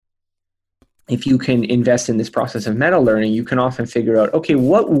if you can invest in this process of meta learning, you can often figure out, okay,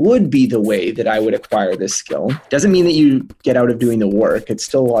 what would be the way that I would acquire this skill? Doesn't mean that you get out of doing the work. It's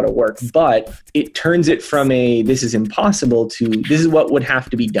still a lot of work, but it turns it from a, this is impossible to, this is what would have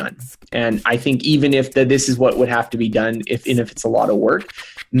to be done. And I think even if this is what would have to be done, if it's a lot of work,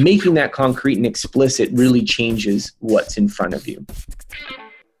 making that concrete and explicit really changes what's in front of you.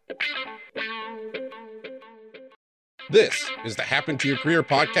 This is the Happen to Your Career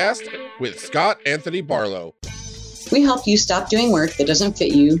podcast with Scott Anthony Barlow. We help you stop doing work that doesn't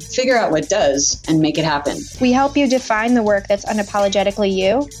fit you, figure out what does, and make it happen. We help you define the work that's unapologetically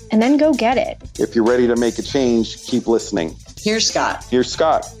you, and then go get it. If you're ready to make a change, keep listening. Here's Scott. Here's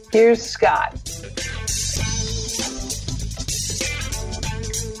Scott. Here's Scott.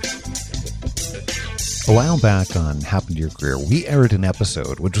 A while back on Happen to Your Career, we aired an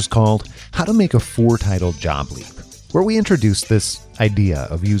episode which was called How to Make a 4-Title Job Leap, where we introduced this idea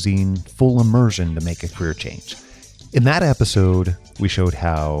of using full immersion to make a career change. In that episode, we showed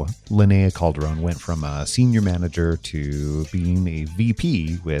how Linnea Calderon went from a senior manager to being a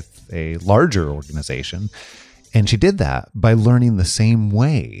VP with a larger organization. And she did that by learning the same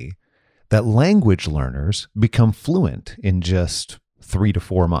way that language learners become fluent in just 3 to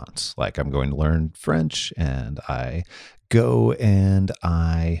 4 months. Like, I'm going to learn French, and I go and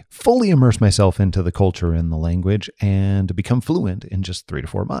I fully immerse myself into the culture and the language and become fluent in just 3 to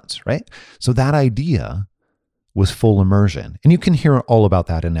 4 months, right? So that idea was full immersion. And you can hear all about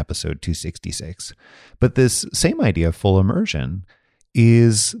that in episode 266. But this same idea of full immersion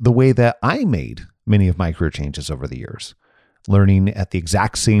is the way that I made many of my career changes over the years, learning at the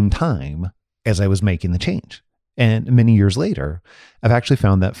exact same time as I was making the change. And many years later, I've actually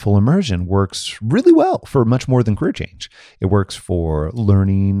found that full immersion works really well for much more than career change. It works for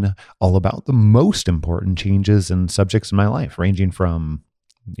learning all about the most important changes and subjects in my life, ranging from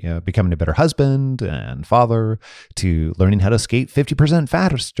becoming a better husband and father to learning how to skate 50%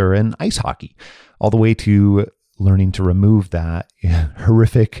 faster in ice hockey, all the way to learning to remove that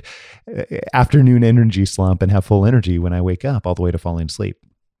horrific afternoon energy slump and have full energy when I wake up, all the way to falling asleep.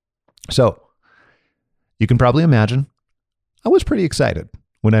 So, you can probably imagine, I was pretty excited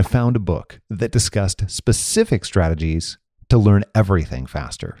when I found a book that discussed specific strategies to learn everything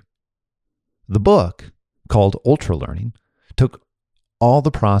faster. The book, called Ultra Learning, took all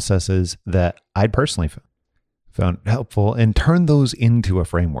the processes that I'd personally found helpful and turned those into a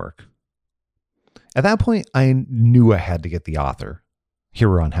framework. At that point, I knew I had to get the author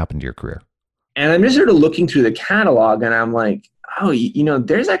here on Happen to Your Career. And I'm just sort of looking through the catalog and I'm like, oh,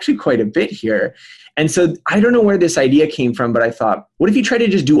 there's actually quite a bit here. And so I don't know where this idea came from, but I thought, what if you try to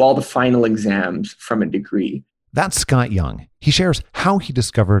just do all the final exams from a degree? That's Scott Young. He shares how he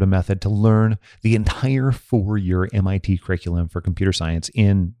discovered a method to learn the entire 4-year MIT curriculum for computer science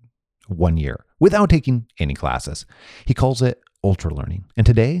in 1 year without taking any classes. He calls it Ultra Learning. And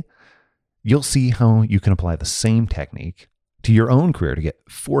today, you'll see how you can apply the same technique to your own career to get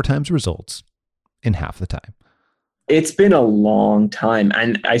 4 times results in half the time. It's been a long time.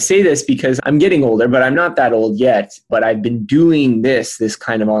 And I say this because I'm getting older, but I'm not that old yet. But I've been doing this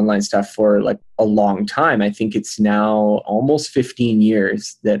kind of online stuff for like a long time. I think it's now almost 15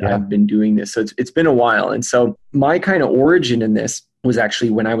 years that I've been doing this. So it's been a while. And so my kind of origin in this was actually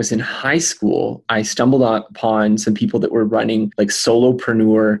when I was in high school. I stumbled upon some people that were running like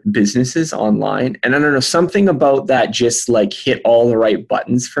solopreneur businesses online. And I don't know, something about that just like hit all the right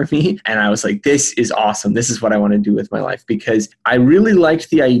buttons for me. And I was like, this is awesome. This is what I want to do with my life, because I really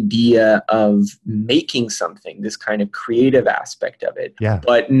liked the idea of making something, this kind of creative aspect of it,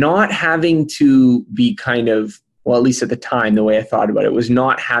 but not having to be kind of, well, at least at the time, the way I thought about it was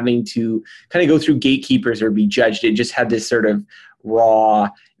not having to kind of go through gatekeepers or be judged. It just had this sort of raw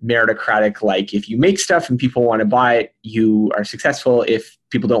meritocratic, like if you make stuff and people want to buy it, you are successful. If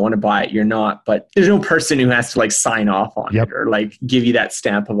people don't want to buy it, you're not. But there's no person who has to like sign off on it or like give you that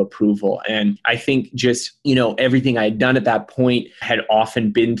stamp of approval. And I think just, everything I had done at that point had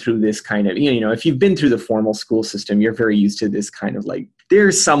often been through this kind of, if you've been through the formal school system, you're very used to this kind of like,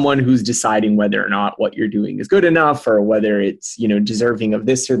 there's someone who's deciding whether or not what you're doing is good enough or whether it's, deserving of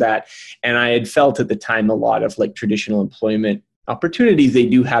this or that. And I had felt at the time a lot of like traditional employment opportunities, they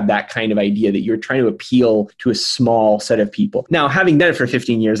do have that kind of idea that you're trying to appeal to a small set of people. Now, having done it for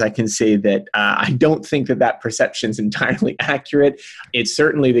 15 years, I can say that I don't think that perception is entirely accurate. It's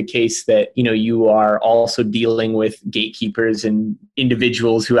certainly the case that, you are also dealing with gatekeepers and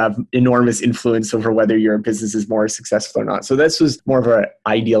individuals who have enormous influence over whether your business is more successful or not. So this was more of an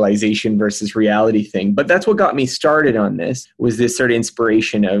idealization versus reality thing. But that's what got me started on this, was this sort of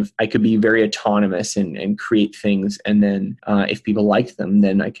inspiration of I could be very autonomous and create things. And then if people liked them,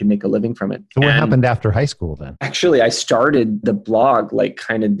 then I could make a living from it. So what happened after high school then? Actually, I started the blog like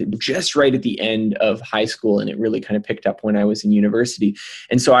kind of just right at the end of high school, and it really kind of picked up when I was in university.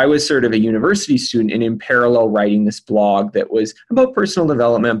 And so I was sort of a university student and in parallel writing this blog that was about personal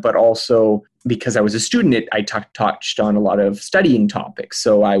development, but also because I was a student, I touched on a lot of studying topics.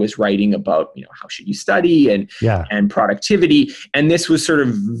 So I was writing about, how should you study and productivity. And this was sort of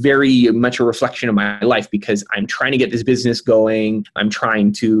very much a reflection of my life because I'm trying to get this business going. I'm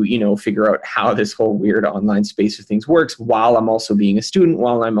trying to, figure out how this whole weird online space of things works while I'm also being a student,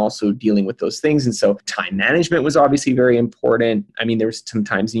 while I'm also dealing with those things. And so time management was obviously very important. I mean, there was some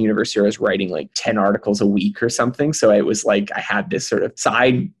times in university I was writing like 10 articles a week or something. So it was like I had this sort of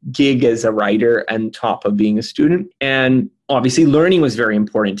side gig as a writer on top of being a student. And obviously learning was very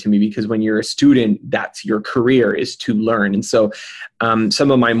important to me because when you're a student, that's your career, is to learn. And so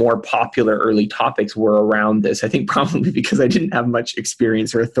some of my more popular early topics were around this. I think probably because I didn't have much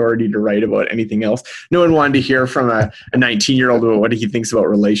experience or authority to write about anything else. No one wanted to hear from a 19-year-old about what he thinks about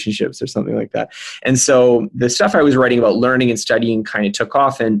relationships or something like that. And so the stuff I was writing about learning and studying kind of took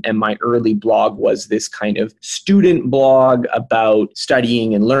off. And my early blog was this kind of student blog about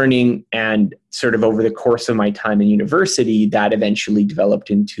studying and learning. And sort of over the course of my time in university, that eventually developed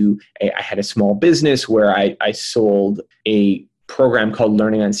into I had a small business where I sold a program called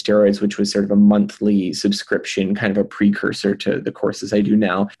Learning on Steroids, which was sort of a monthly subscription, kind of a precursor to the courses I do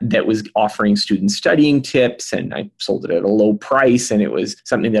now, that was offering students studying tips. And I sold it at a low price. And it was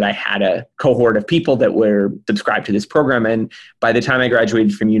something that I had a cohort of people that were subscribed to this program. And by the time I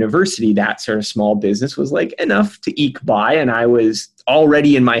graduated from university, that sort of small business was like enough to eke by. And I was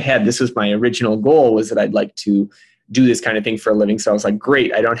already in my head, this was my original goal, was that I'd like to do this kind of thing for a living. So I was like,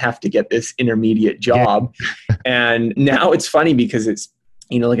 great, I don't have to get this intermediate job. And now it's funny because it's,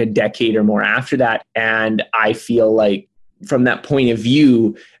 like a decade or more after that. And I feel like from that point of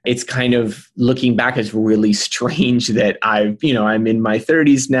view, it's kind of looking back, it's really strange that I'm in my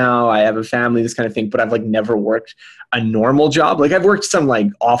 30s now, I have a family, this kind of thing, but I've like never worked a normal job. Like I've worked some like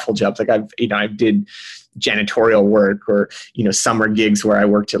awful jobs. Like I did janitorial work or, summer gigs where I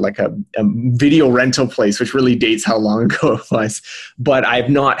worked at like a video rental place, which really dates how long ago it was. But I've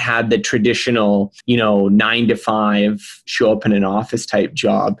not had the traditional, 9 to 5 show up in an office type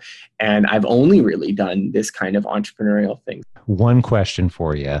job. And I've only really done this kind of entrepreneurial thing. One question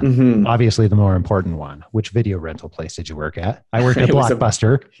for you. Mm-hmm. Obviously, the more important one. Which video rental place did you work at? I worked at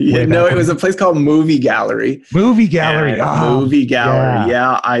Blockbuster. It was a place called Movie Gallery. Movie Gallery. Movie Gallery.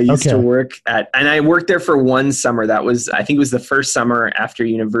 Yeah. I used to work and I worked there for one summer. I think it was the first summer after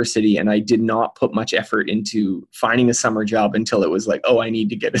university. And I did not put much effort into finding a summer job until it was like, I need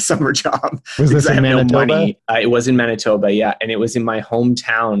to get a summer job. Was this in Manitoba? No money. It was in Manitoba. Yeah. And it was in my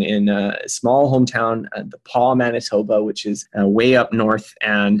hometown, in a small hometown, the Paw, Manitoba, which is way up north.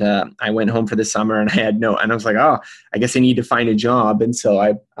 And I went home for the summer and and I was like, I guess I need to find a job. And so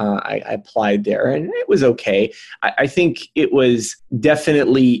I applied there and it was okay. I think it was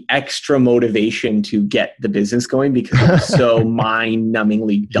definitely extra motivation to get the business going because it was so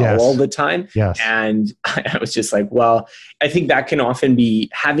mind-numbingly dull all the time. Yes. And I was just like, well, I think that can often be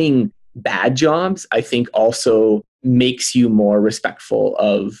having bad jobs, I think also makes you more respectful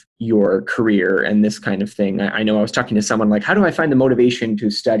of your career and this kind of thing. I know I was talking to someone like, how do I find the motivation to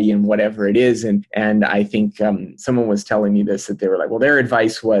study and whatever it is? And I think someone was telling me this, that they were like, well, their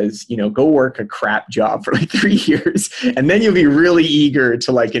advice was, go work a crap job for like 3 years and then you'll be really eager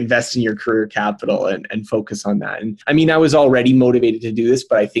to like invest in your career capital and focus on that. And I mean, I was already motivated to do this,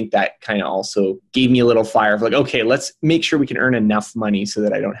 but I think that kind of also gave me a little fire of like, okay, let's make sure we can earn enough money so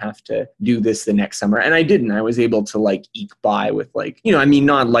that I don't have to do this the next summer. And I didn't. I was able to like eke by with like,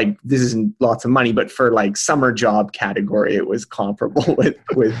 not like this isn't lots of money, but for like summer job category, it was comparable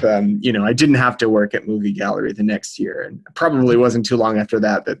with I didn't have to work at Movie Gallery the next year. And probably wasn't too long after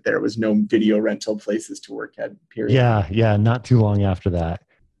that there was no video rental places to work at, period. Yeah. Not too long after that.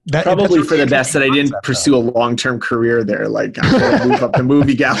 Probably for the best that I didn't pursue a long-term career there. Like I'm going to move up the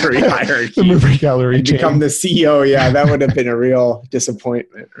Movie Gallery hierarchy. The Movie Gallery and become the CEO. Yeah, that would have been a real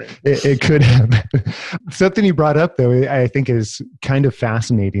disappointment. Right? It could have. Something you brought up, though, I think is kind of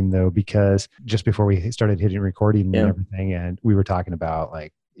fascinating, though, because just before we started hitting recording and everything, and we were talking about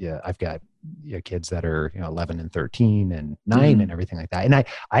like, I've got kids that are 11 and 13 and 9 and everything like that. And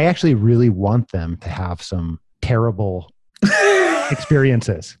I actually really want them to have some terrible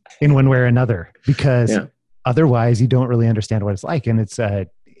experiences in one way or another, because otherwise you don't really understand what it's like. And it's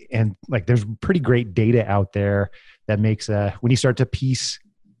and like there's pretty great data out there that makes when you start to piece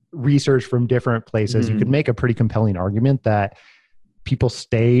research from different places, you could make a pretty compelling argument that people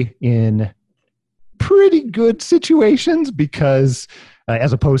stay in pretty good situations because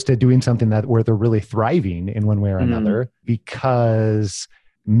as opposed to doing something that where they're really thriving in one way or another, because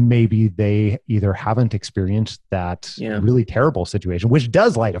maybe they either haven't experienced that really terrible situation, which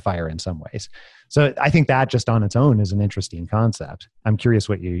does light a fire in some ways. So I think that just on its own is an interesting concept. I'm curious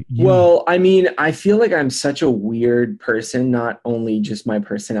what you... Well, I mean, I feel like I'm such a weird person, not only just my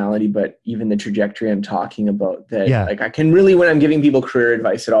personality, but even the trajectory I'm talking about, that like I can really, when I'm giving people career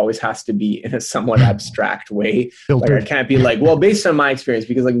advice, it always has to be in a somewhat abstract way. Like I can't be like, well, based on my experience,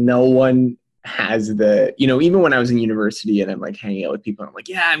 because like no one has the, even when I was in university and I'm like hanging out with people, I'm like,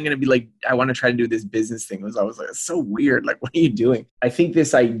 yeah, I'm going to be like, I want to try to do this business thing. I was always like, it's so weird. Like, what are you doing? I think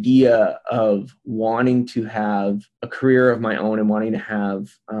this idea of wanting to have a career of my own and wanting to have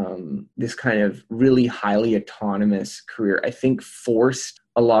this kind of really highly autonomous career, I think forced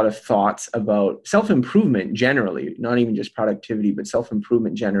a lot of thoughts about self-improvement generally, not even just productivity, but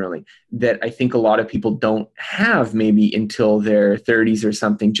self-improvement generally, that I think a lot of people don't have maybe until their 30s or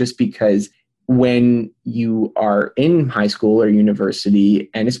something, just because when you are in high school or university,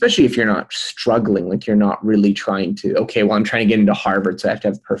 and especially if you're not struggling, like you're not really trying to, okay, well, I'm trying to get into Harvard, so I have to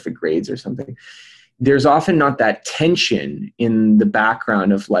have perfect grades or something. There's often not that tension in the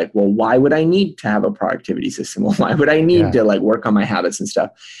background of like, well, why would I need to have a productivity system? Well, why would I need to like work on my habits and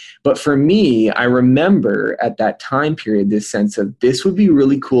stuff? But for me, I remember at that time period, this sense of this would be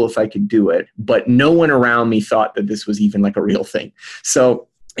really cool if I could do it, but no one around me thought that this was even like a real thing. So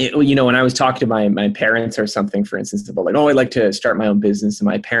when I was talking to my parents or something, for instance, about like, oh, I'd like to start my own business. And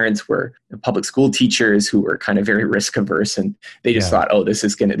my parents were public school teachers who were kind of very risk averse. And they just thought, oh, this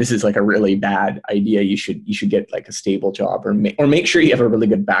is like a really bad idea. You should get like a stable job or make sure you have a really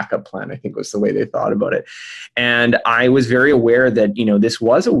good backup plan, I think was the way they thought about it. And I was very aware that, this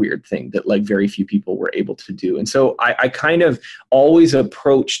was a weird thing that like very few people were able to do. And so I kind of always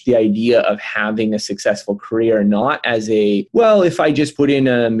approached the idea of having a successful career, not as well, if I just put in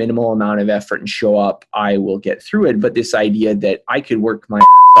a minimal amount of effort and show up, I will get through it. But this idea that I could work my ass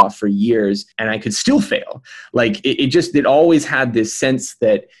off for years and I could still fail. Like it always had this sense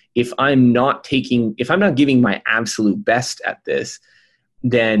that if I'm not giving my absolute best at this,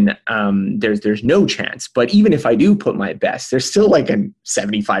 then there's no chance. But even if I do put my best, there's still like a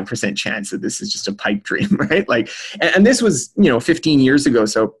 75% chance that this is just a pipe dream, right? Like, and this was, 15 years ago.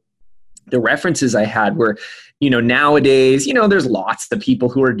 So the references I had were, nowadays, there's lots of people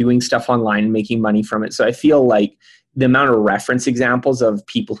who are doing stuff online and making money from it. So I feel like the amount of reference examples of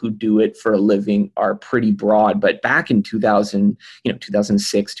people who do it for a living are pretty broad. But back in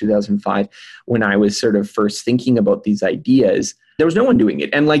 2006, 2005, when I was sort of first thinking about these ideas, there was no one doing it.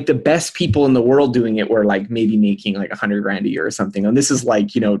 And like the best people in the world doing it were like maybe making like $100,000 a year or something. And this is like,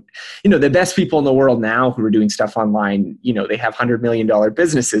 the best people in the world now who are doing stuff online, they have $100 million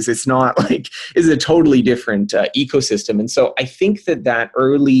businesses. It's not like, it's a totally different ecosystem. And so I think that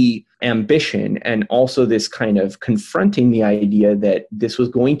early ambition and also this kind of confronting the idea that this was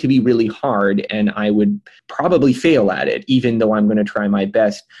going to be really hard and I would probably fail at it, even though I'm going to try my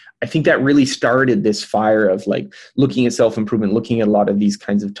best. I think that really started this fire of like looking at self-improvement, looking at a lot of these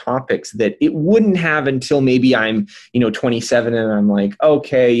kinds of topics that it wouldn't have until maybe I'm, 27 and I'm like,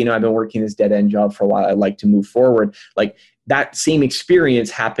 okay, I've been working this dead end job for a while. I'd like to move forward. Like that same experience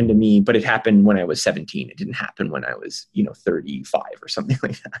happened to me, but it happened when I was 17. It didn't happen when I was, 35 or something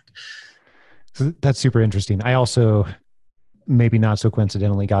like that. So that's super interesting. I also, maybe not so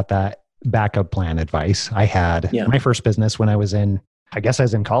coincidentally, got that backup plan advice. I had my first business when I was in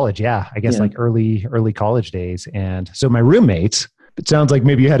college. Yeah. I guess like early college days. And so my roommates, it sounds like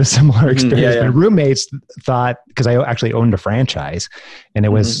maybe you had a similar experience. My roommates thought, because I actually owned a franchise and it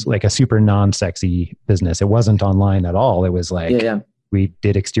was like a super non-sexy business. It wasn't online at all. It was like, we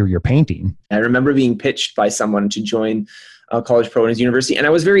did exterior painting. I remember being pitched by someone to join College Pro in his university. And I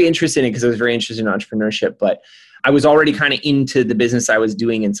was very interested in it because I was very interested in entrepreneurship, but I was already kind of into the business I was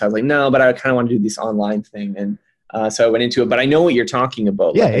doing. And so I was like, no, but I kind of want to do this online thing. And so I went into it, but I know what you're talking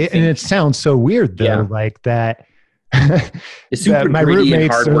about. Yeah, like, and it sounds so weird though, like that. It's super my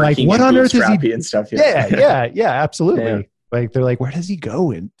roommates are like, "What on earth is he?" And stuff. Yeah, absolutely. Yeah. Like they're like, "Where does he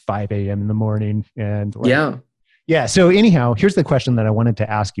go at 5 a.m. in the morning?" And like, yeah. So anyhow, here's the question that I wanted to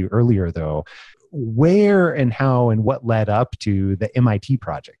ask you earlier, though: where and how and what led up to the MIT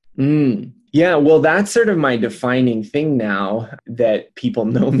project? Yeah, well, that's sort of my defining thing now that people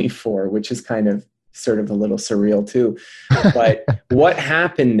know me for, which is kind of sort of a little surreal too. But what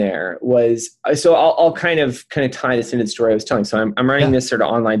happened there was, so I'll kind of tie this into the story I was telling. So I'm running this sort of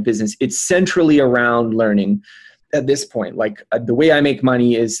online business. It's centrally around learning at this point. Like the way I make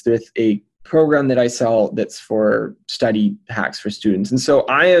money is with a program that I sell that's for study hacks for students. And so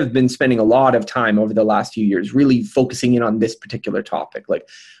I have been spending a lot of time over the last few years really focusing in on this particular topic, like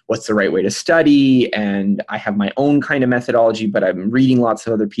what's the right way to study. And I have my own kind of methodology, but I'm reading lots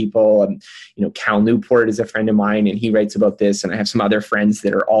of other people. Cal Newport is a friend of mine and he writes about this. And I have some other friends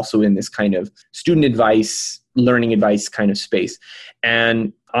that are also in this kind of student advice, learning advice kind of space.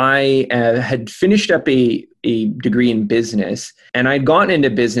 And I had finished up a degree in business, and I'd gotten into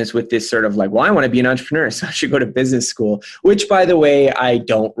business with this sort of like, well, I want to be an entrepreneur, so I should go to business school, which, by the way, I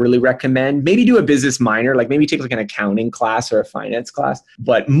don't really recommend. Maybe do a business minor, like maybe take like an accounting class or a finance class.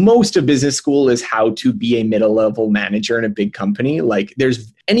 But most of business school is how to be a middle-level manager in a big company.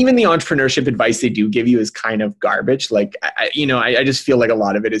 And even the entrepreneurship advice they do give you is kind of garbage. Like, I just feel like a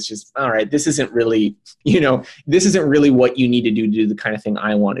lot of it is just, all right, this isn't really what you need to do the kind of thing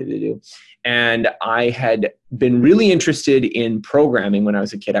I wanted to do. And I had been really interested in programming when I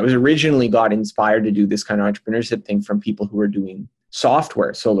was a kid. I was originally got inspired to do this kind of entrepreneurship thing from people who were doing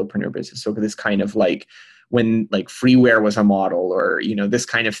software, solopreneur business. So this kind of like when like freeware was a model or, this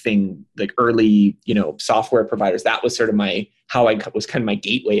kind of thing, like early, software providers, that was sort of how I was kind of my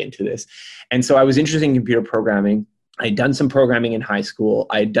gateway into this. And so I was interested in computer programming. I'd done some programming in high school.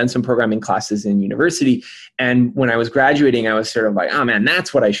 I had done some programming classes in university. And when I was graduating, I was sort of like, oh man,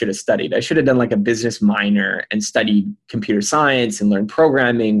 that's what I should have studied. I should have done like a business minor and studied computer science and learned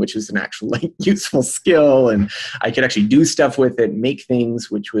programming, which was an actual like useful skill. And I could actually do stuff with it, make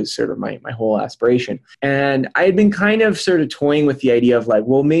things, which was sort of my whole aspiration. And I had been kind of sort of toying with the idea of like,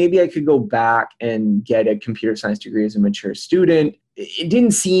 well, maybe I could go back and get a computer science degree as a mature student. It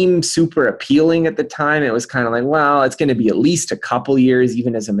didn't seem super appealing at the time. It was kind of like, well, it's going to be at least a couple years,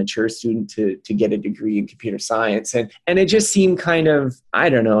 even as a mature student, to get a degree in computer science. And it just seemed kind of, I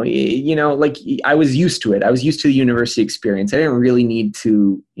don't know, like I was used to it. I was used to the university experience. I didn't really need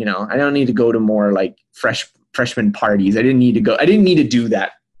to, I don't need to go to more like freshman parties. I didn't need to do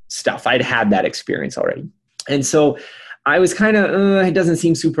that stuff. I'd had that experience already. And so I was kind of, it doesn't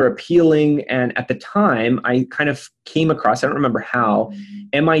seem super appealing. And at the time, I kind of came across, I don't remember how,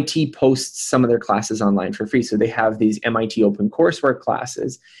 MIT posts some of their classes online for free. So they have these MIT open coursework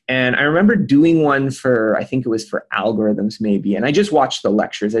classes. And I remember doing one I think it was for algorithms maybe. And I just watched the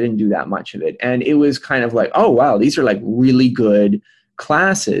lectures. I didn't do that much of it. And it was kind of like, oh, wow, these are like really good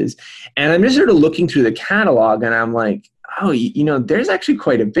classes. And I'm just sort of looking through the catalog and I'm like, oh, there's actually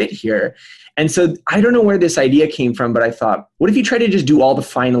quite a bit here. And so I don't know where this idea came from, but I thought, what if you try to just do all the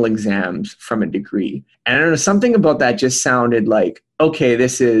final exams from a degree? And I don't know, something about that just sounded like, okay,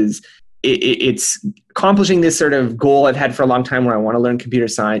 it's accomplishing this sort of goal I've had for a long time where I want to learn computer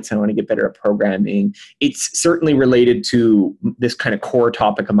science and I want to get better at programming. It's certainly related to this kind of core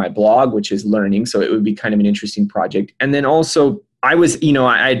topic of my blog, which is learning. So it would be kind of an interesting project. And then also, I was,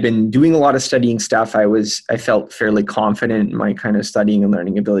 I had been doing a lot of studying stuff. I felt fairly confident in my kind of studying and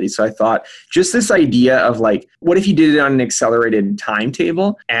learning ability. So I thought just this idea of like, what if you did it on an accelerated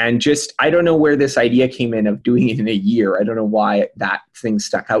timetable? And just, I don't know where this idea came in of doing it in a year. I don't know why that thing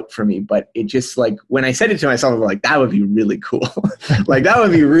stuck out for me, but it just like, when I said it to myself, I was like, that would be really cool. Like, that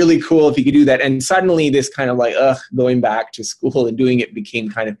would be really cool if you could do that. And suddenly this kind of like, going back to school and doing it became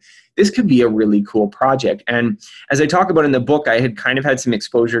kind of, this could be a really cool project. And as I talk about in the book, I had kind of had some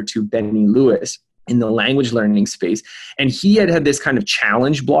exposure to Benny Lewis in the language learning space. And he had this kind of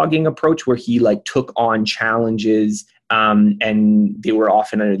challenge blogging approach where he like took on challenges and they were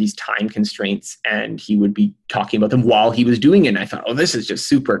often under these time constraints and he would be talking about them while he was doing it. And I thought, oh, this is just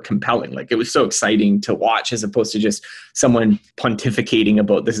super compelling. Like it was so exciting to watch as opposed to just someone pontificating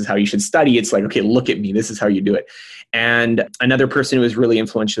about this is how you should study. It's like, okay, look at me. This is how you do it. And another person who was really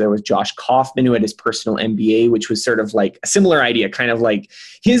influential there was Josh Kaufman, who had his personal MBA, which was sort of like a similar idea, kind of like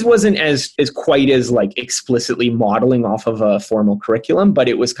his wasn't as quite as like explicitly modeling off of a formal curriculum, but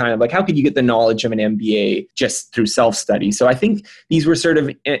it was kind of like, how could you get the knowledge of an MBA just through self-study? So I think these were sort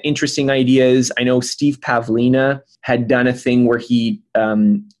of interesting ideas. I know Steve Pavlina had done a thing where he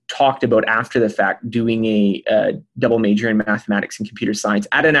talked about after the fact doing a double major in mathematics and computer science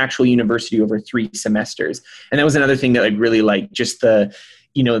at an actual university over 3 semesters. And that was another thing that like really like just the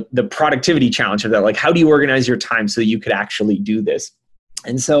productivity challenge of that, like how do you organize your time so that you could actually do this?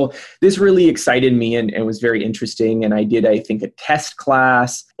 And so this really excited me and was very interesting. And I did, I think, a test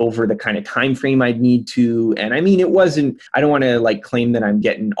class over the kind of time frame I'd need to. And I mean, it wasn't, I don't want to like claim that I'm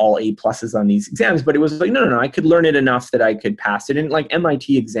getting all A+ on these exams, but it was like, no, I could learn it enough that I could pass it. And like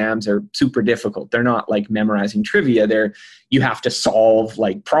MIT exams are super difficult. They're not like memorizing trivia. They're, you have to solve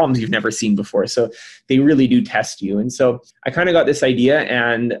like problems you've never seen before. So they really do test you. And so I kind of got this idea,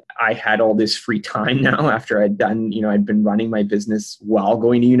 and I had all this free time now after I'd done, I'd been running my business while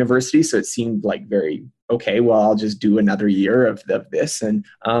going to university. So it seemed like very, okay, well, I'll just do another year of this. And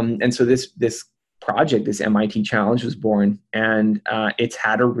so this project, this MIT challenge was born, and it's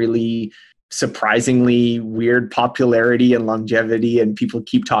had a really surprisingly weird popularity and longevity, and people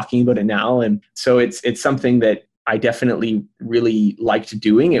keep talking about it now. And so it's something that I definitely really liked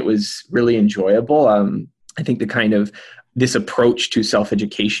doing. It was really enjoyable. I think this approach to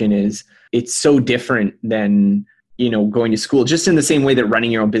self-education it's so different than, going to school, just in the same way that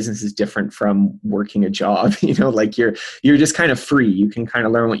running your own business is different from working a job. Like you're just kind of free. You can kind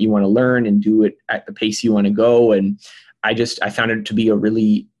of learn what you want to learn and do it at the pace you want to go. And I found it to be a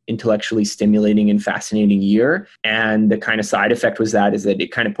really intellectually stimulating and fascinating year. And the kind of side effect is that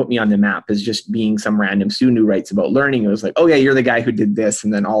it kind of put me on the map as just being some random student who writes about learning. It was like, oh yeah, you're the guy who did this.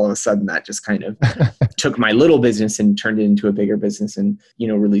 And then all of a sudden that just kind of took my little business and turned it into a bigger business, and,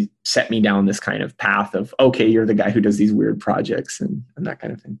 really set me down this kind of path of, okay, you're the guy who does these weird projects and that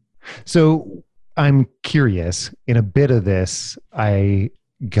kind of thing. So I'm curious, in a bit of this I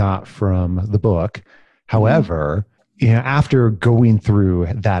got from the book. However, after going through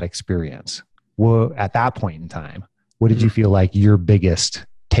that experience, at that point in time, what did you feel like your biggest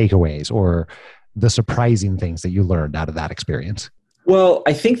takeaways or the surprising things that you learned out of that experience? Well,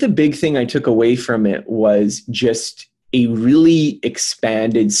 I think the big thing I took away from it was just a really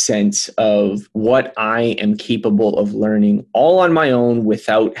expanded sense of what I am capable of learning all on my own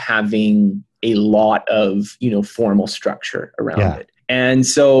without having a lot of, formal structure around it. And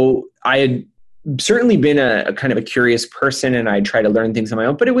so I had certainly been a kind of a curious person, and I try to learn things on my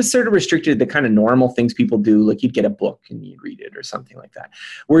own, but it was sort of restricted to the kind of normal things people do. Like you'd get a book and you'd read it or something like that.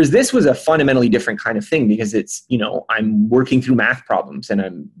 Whereas this was a fundamentally different kind of thing, because it's, I'm working through math problems and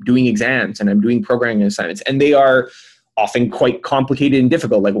I'm doing exams and I'm doing programming assignments, and they are often quite complicated and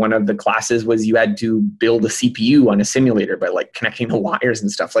difficult. Like one of the classes was you had to build a CPU on a simulator by like connecting the wires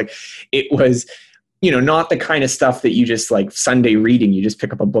and stuff. Like it was, not the kind of stuff that you just like Sunday reading, you just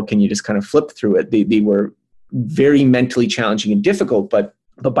pick up a book and you just kind of flip through it. They were very mentally challenging and difficult, but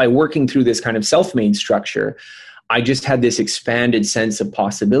by working through this kind of self-made structure, I just had this expanded sense of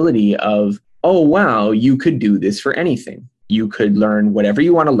possibility of, oh, wow, you could do this for anything. You could learn whatever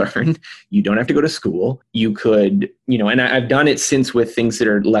you want to learn. You don't have to go to school. You could, and I've done it since with things that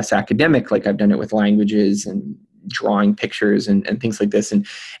are less academic, like I've done it with languages and drawing pictures and things like this.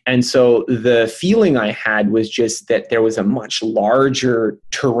 And so the feeling I had was just that there was a much larger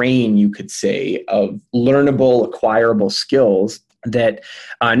terrain, you could say, of learnable, acquirable skills that,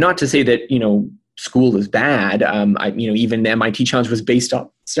 not to say that, school is bad. Even the MIT challenge was based on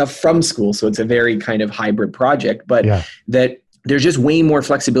stuff from school. So it's a very kind of hybrid project, but that there's just way more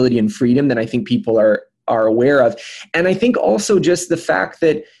flexibility and freedom than I think people are aware of. And I think also just the fact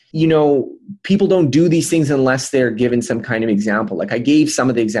that, people don't do these things unless they're given some kind of example. Like I gave some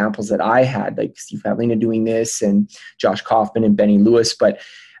of the examples that I had, like Steve Pavlina doing this and Josh Kaufman and Benny Lewis. But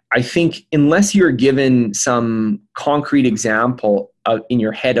I think unless you're given some concrete example in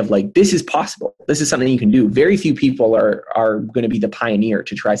your head of like, this is possible, this is something you can do, very few people are going to be the pioneer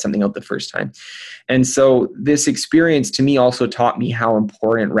to try something out the first time. And so this experience to me also taught me how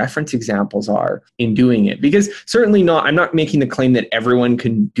important reference examples are in doing it. Because certainly I'm not making the claim that everyone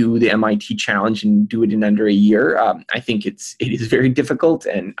can do the MIT challenge and do it in under a year. I think it is very difficult,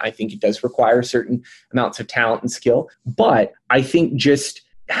 and I think it does require certain amounts of talent and skill. But I think just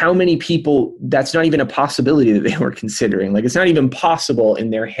how many people, that's not even a possibility that they were considering. Like it's not even possible in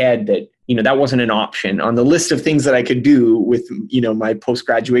their head that, that wasn't an option on the list of things that I could do with, my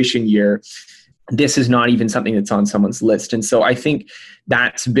post-graduation year. This is not even something that's on someone's list. And so I think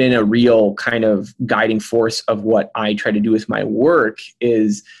that's been a real kind of guiding force of what I try to do with my work,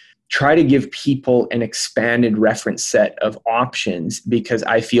 is try to give people an expanded reference set of options, because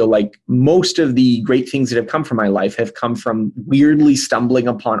I feel like most of the great things that have come from my life have come from weirdly stumbling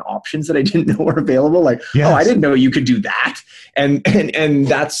upon options that I didn't know were available. Like, oh, I didn't know you could do that. And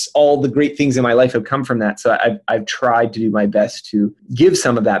that's all the great things in my life have come from that. So I've tried to do my best to give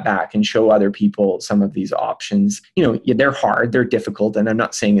some of that back and show other people some of these options. They're hard, they're difficult, and I'm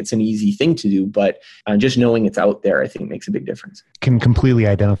not saying it's an easy thing to do, but just knowing it's out there, I think makes a big difference. Can completely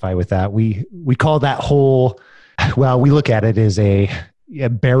identify with that. We call that whole, we look at it as a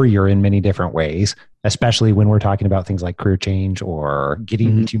barrier in many different ways, especially when we're talking about things like career change or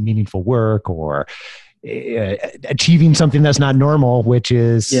getting into meaningful work or achieving something that's not normal, which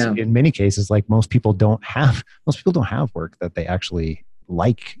is in many cases, like most people don't have work that they actually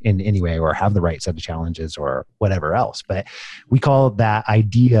like in any way or have the right set of challenges or whatever else. But we call that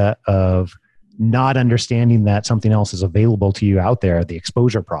idea of not understanding that something else is available to you out there, the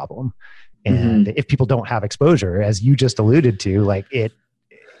exposure problem. And if people don't have exposure, as you just alluded to, like it,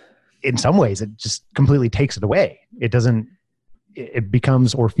 in some ways, it just completely takes it away. It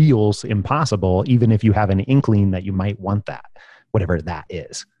becomes or feels impossible, even if you have an inkling that you might want that, whatever that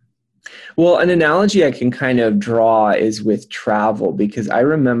is. Well, an analogy I can kind of draw is with travel, because I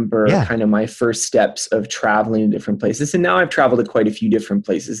remember kind of my first steps of traveling to different places. And now I've traveled to quite a few different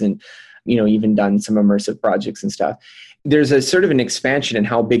places and, even done some immersive projects and stuff. There's a sort of an expansion in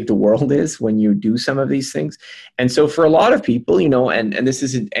how big the world is when you do some of these things. And so for a lot of people, and this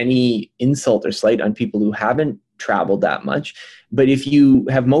isn't any insult or slight on people who haven't traveled that much, but if you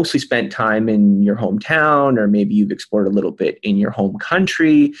have mostly spent time in your hometown, or maybe you've explored a little bit in your home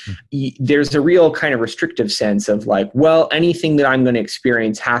country, there's a real kind of restrictive sense of like, well, anything that I'm going to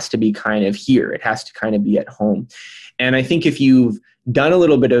experience has to be kind of here. It has to kind of be at home. And I think if you've done a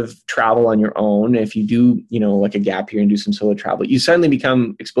little bit of travel on your own, if you do, like a gap year and do some solo travel, you suddenly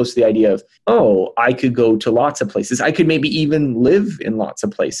become exposed to the idea of, oh, I could go to lots of places. I could maybe even live in lots of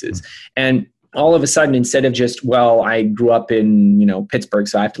places. And all of a sudden, instead of just, well, I grew up in, Pittsburgh,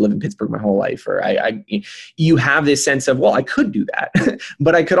 so I have to live in Pittsburgh my whole life, or you have this sense of, well, I could do that,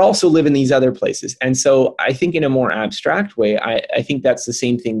 but I could also live in these other places. And so I think in a more abstract way, I think that's the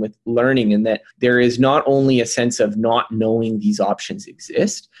same thing with learning, in that there is not only a sense of not knowing these options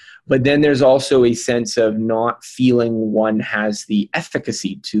exist, but then there's also a sense of not feeling one has the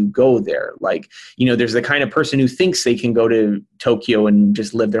efficacy to go there. Like, there's the kind of person who thinks they can go to Tokyo and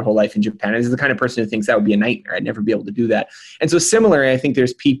just live their whole life in Japan. And there's the kind of person who thinks that would be a nightmare. I'd never be able to do that. And so similarly, I think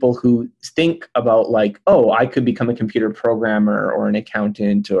there's people who think about like, oh, I could become a computer programmer or an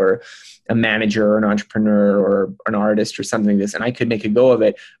accountant or a manager or an entrepreneur or an artist or something like this, and I could make a go of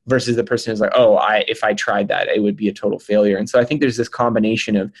it, versus the person who's like, oh, if I tried that, it would be a total failure. And so I think there's this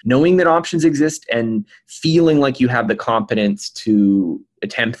combination of knowing that options exist and feeling like you have the competence to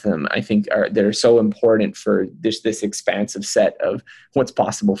attempt them. I think they're so important for this expansive set of what's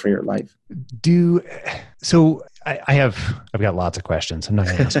possible for your life. I've got lots of questions. I'm not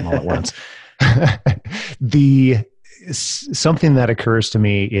going to ask them all at once. Something that occurs to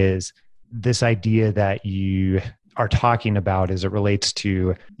me is this idea that you are talking about as it relates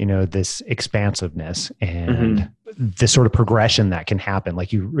to, this expansiveness and this sort of progression that can happen.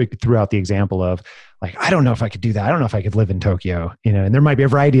 Like you threw out the example of like, I don't know if I could do that. I don't know if I could live in Tokyo, and there might be a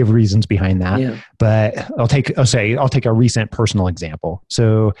variety of reasons behind that, but I'll take a recent personal example.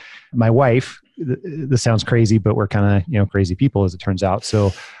 So my wife, this sounds crazy, but we're kind of, crazy people as it turns out.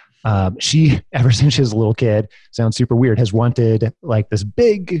 So she, ever since she was a little kid, sounds super weird, has wanted like this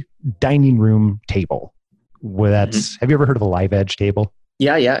big dining room table. Have you ever heard of a live edge table?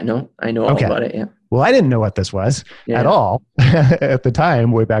 Yeah. No, I know all about it. Yeah. Well, I didn't know what this was at all at the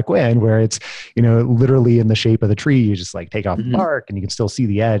time, way back when, where it's, literally in the shape of the tree. You just like take off the bark and you can still see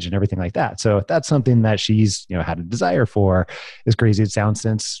the edge and everything like that. So that's something that she's, had a desire for, as crazy as it sounds,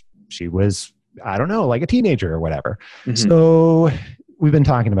 since she was, I don't know, like a teenager or whatever. So we've been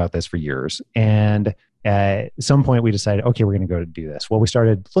talking about this for years. And at some point we decided, okay, we're going to go to do this. Well, we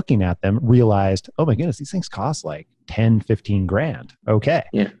started looking at them, realized, oh my goodness, these things cost like 10, 15 grand. Okay.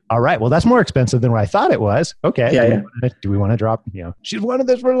 Yeah. All right. Well, that's more expensive than what I thought it was. Okay. Do we want to drop, she's wanted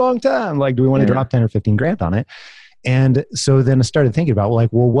this for a long time. Like, do we want to drop 10 or 15 grand on it? And so then I started thinking about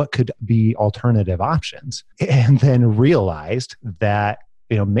what could be alternative options? And then realized that,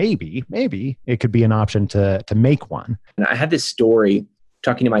 maybe it could be an option to make one. And I had this story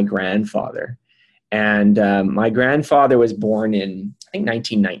talking to my grandfather. And my grandfather was born in, I think,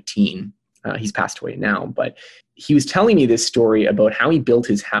 1919. He's passed away now, but he was telling me this story about how he built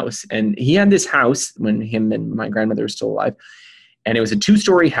his house. And he had this house when him and my grandmother were still alive. And it was a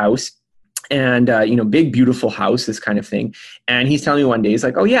 2-story house and, big, beautiful house, this kind of thing. And he's telling me one day, he's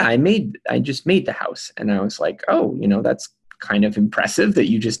like, oh yeah, I just made the house. And I was like, oh, that's kind of impressive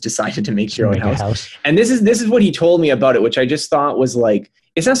that you just decided to make your own house. And this is what he told me about it, which I just thought was like,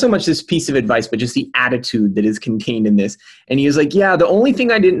 it's not so much this piece of advice, but just the attitude that is contained in this. And he was like, yeah, the only thing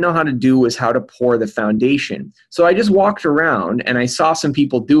I didn't know how to do was how to pour the foundation. So I just walked around and I saw some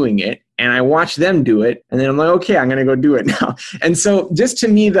people doing it and I watched them do it. And then I'm like, okay, I'm going to go do it now. And so just to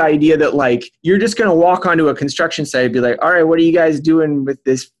me, the idea that like, you're just going to walk onto a construction site and be like, all right, what are you guys doing with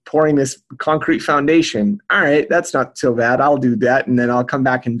this, pouring this concrete foundation? All right, that's not so bad. I'll do that. And then I'll come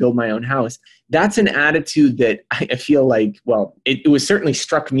back and build my own house. That's an attitude that I feel like, well, it was certainly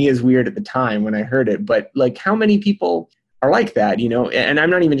struck me as weird at the time when I heard it, but like how many people are like that, and I'm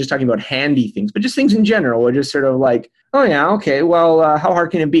not even just talking about handy things, but just things in general are just sort of like, oh yeah, okay, well, how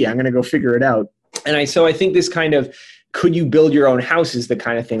hard can it be? I'm going to go figure it out. And so I think this kind of, could you build your own house is the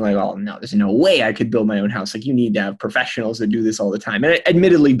kind of thing like, oh no, there's no way I could build my own house. Like, you need to have professionals that do this all the time. And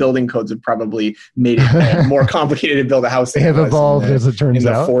admittedly, building codes have probably made it more complicated to build a house. They have evolved, as it turns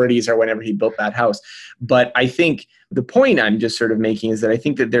out. In the 40s or whenever he built that house. But I think the point I'm just sort of making is that I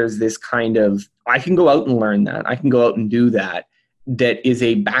think that there's this kind of, I can go out and learn that. I can go out and do that. That is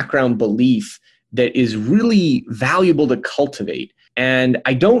a background belief that is really valuable to cultivate. And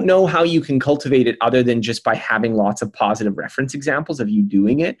I don't know how you can cultivate it other than just by having lots of positive reference examples of you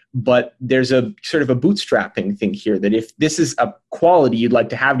doing it. But there's a sort of a bootstrapping thing here, that if this is a quality you'd like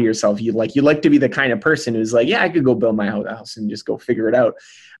to have to yourself, you'd like to be the kind of person who's like, yeah, I could go build my house and just go figure it out.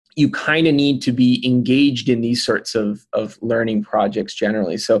 You kind of need to be engaged in these sorts of learning projects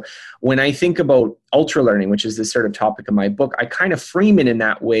generally. So when I think about ultra learning, which is this sort of topic of my book, I kind of frame it in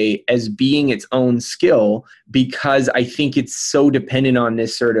that way as being its own skill, because I think it's so dependent on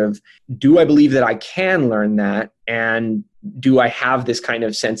this sort of, do I believe that I can learn that? And do I have this kind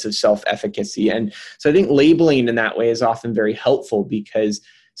of sense of self-efficacy? And so I think labeling in that way is often very helpful, because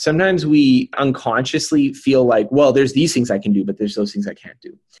sometimes we unconsciously feel like, well, there's these things I can do, but there's those things I can't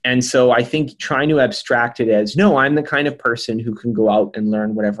do. And so I think trying to abstract it as, no, I'm the kind of person who can go out and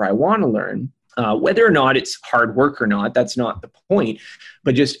learn whatever I want to learn, whether or not it's hard work or not, that's not the point.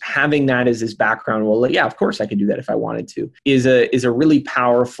 But just having that as this background, well, yeah, of course I could do that if I wanted to, is a really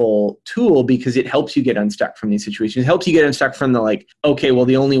powerful tool, because it helps you get unstuck from these situations. It helps you get unstuck from the like, okay, well,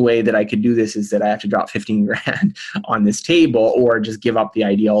 the only way that I could do this is that I have to drop 15 grand on this table, or just give up the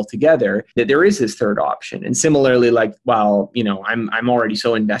idea altogether, that there is this third option. And similarly, like, well, I'm already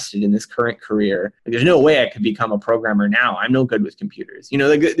so invested in this current career. Like, there's no way I could become a programmer now. I'm no good with computers.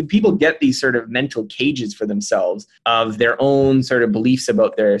 Like the people get these sort of mental cages for themselves of their own sort of beliefs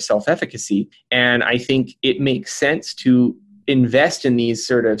about their self-efficacy. And I think it makes sense to invest in these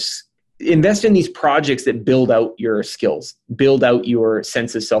projects that build out your skills, build out your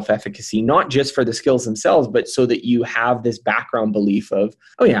sense of self-efficacy, not just for the skills themselves, but so that you have this background belief of,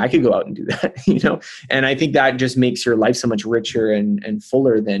 oh yeah, I could go out and do that, And I think that just makes your life so much richer and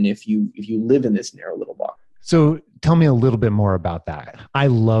fuller than if you live in this narrow little box. So tell me a little bit more about that. I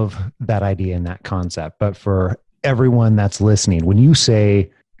love that idea and that concept, but for everyone that's listening, when you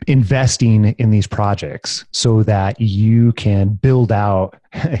say investing in these projects so that you can build out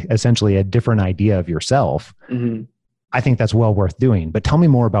essentially a different idea of yourself, mm-hmm. I think that's well worth doing. But tell me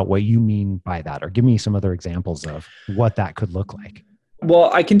more about what you mean by that, or give me some other examples of what that could look like.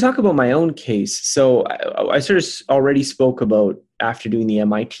 Well, I can talk about my own case. So I sort of already spoke about after doing the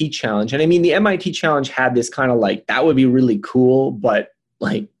MIT challenge. And I mean, the MIT challenge had this kind of like, that would be really cool, but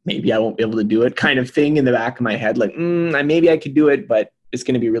like, maybe I won't be able to do it kind of thing in the back of my head. Like, maybe I could do it, but it's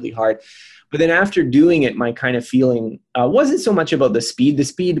going to be really hard. But then after doing it, my kind of feeling wasn't so much about the speed. The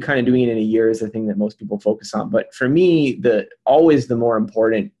speed kind of doing it in a year is the thing that most people focus on. But for me, always the more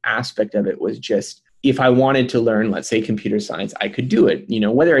important aspect of it was just, if I wanted to learn, let's say, computer science, I could do it.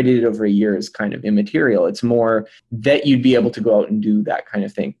 Whether I did it over a year is kind of immaterial. It's more that you'd be able to go out and do that kind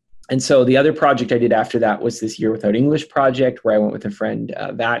of thing. And so the other project I did after that was this Year Without English project, where I went with a friend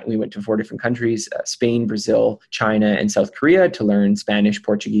we went to 4 different countries, Spain, Brazil, China, and South Korea, to learn Spanish,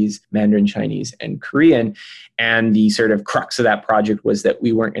 Portuguese, Mandarin, Chinese, and Korean. And the sort of crux of that project was that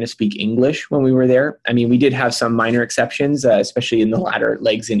we weren't going to speak English when we were there. I mean, we did have some minor exceptions, especially in the latter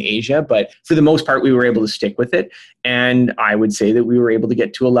legs in Asia, but for the most part, we were able to stick with it. And I would say that we were able to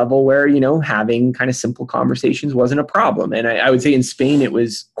get to a level where, having kind of simple conversations wasn't a problem. And I would say in Spain, it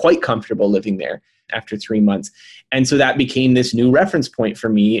was quite comfortable living there after 3 months. And so that became this new reference point for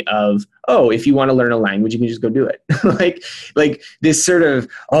me of, oh, if you want to learn a language, you can just go do it. like this sort of,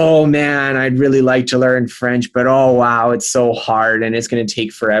 oh man, I'd really like to learn French, but oh wow, it's so hard and it's going to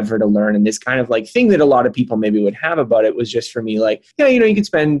take forever to learn. And this kind of like thing that a lot of people maybe would have about it was just for me like, yeah, you could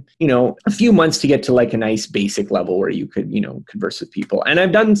spend, a few months to get to like a nice basic level where you could, converse with people. And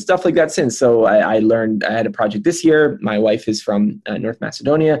I've done stuff like that since. So I had a project this year. My wife is from North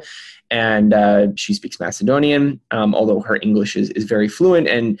Macedonia. And she speaks Macedonian, although her English is very fluent.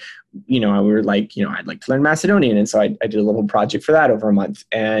 And, we were like, I'd like to learn Macedonian. And so I did a little project for that over a month.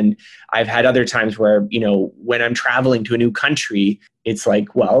 And I've had other times where, when I'm traveling to a new country, it's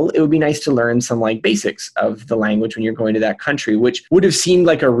like, well, it would be nice to learn some like basics of the language when you're going to that country, which would have seemed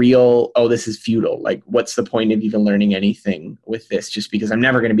like a real, oh, this is futile. Like, what's the point of even learning anything with this? Just because I'm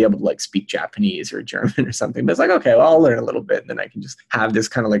never going to be able to like speak Japanese or German or something. But it's like, okay, well, I'll learn a little bit. And then I can just have this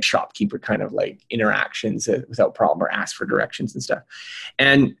kind of like shopkeeper kind of like interactions without problem, or ask for directions and stuff.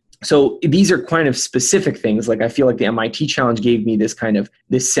 And So these are kind of specific things. Like I feel like the MIT challenge gave me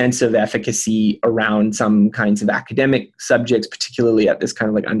this sense of efficacy around some kinds of academic subjects, particularly at this kind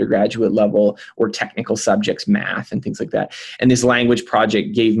of like undergraduate level, or technical subjects, math and things like that. And this language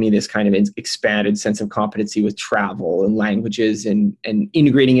project gave me this kind of expanded sense of competency with travel and languages and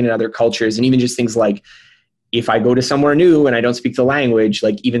integrating in other cultures, and even just things like, if I go to somewhere new and I don't speak the language,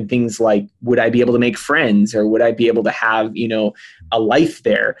 like even things like, would I be able to make friends, or would I be able to have, a life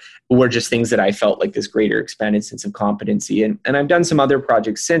there, were just things that I felt like this greater expanded sense of competency. And I've done some other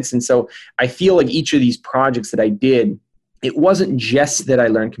projects since. And so I feel like each of these projects that I did, it wasn't just that I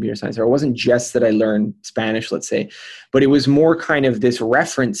learned computer science, or it wasn't just that I learned Spanish, let's say, but it was more kind of this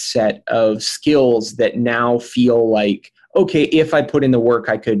reference set of skills that now feel like, okay, if I put in the work,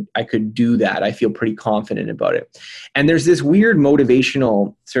 I could do that. I feel pretty confident about it. And there's this weird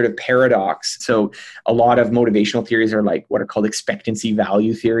motivational sort of paradox. So a lot of motivational theories are like what are called expectancy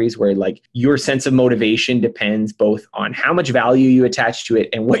value theories, where like your sense of motivation depends both on how much value you attach to it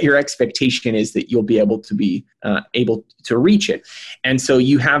and what your expectation is that you'll be able to reach it. And so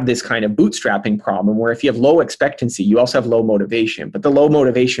you have this kind of bootstrapping problem where if you have low expectancy, you also have low motivation, but the low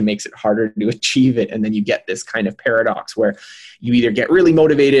motivation makes it harder to achieve it. And then you get this kind of paradox where you either get really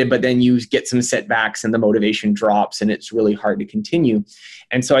motivated, but then you get some setbacks and the motivation drops and it's really hard to continue.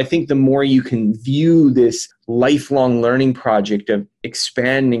 And so I think the more you can view this lifelong learning project of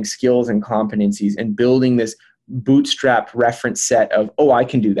expanding skills and competencies and building this bootstrapped reference set of, oh, I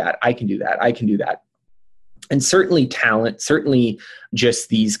can do that, I can do that, I can do that. And certainly talent, certainly just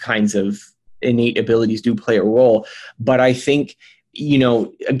these kinds of innate abilities do play a role. But I think,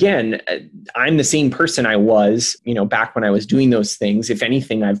 again, I'm the same person I was, back when I was doing those things. If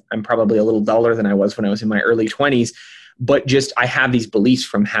anything, I'm probably a little duller than I was when I was in my early 20s. But just I have these beliefs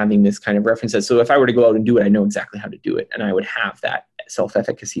from having this kind of references. So if I were to go out and do it, I know exactly how to do it. And I would have that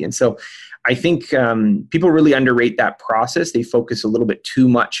self-efficacy. And so I think people really underrate that process. They focus a little bit too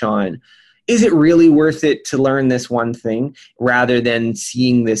much on, is it really worth it to learn this one thing, rather than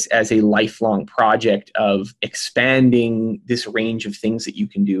seeing this as a lifelong project of expanding this range of things that you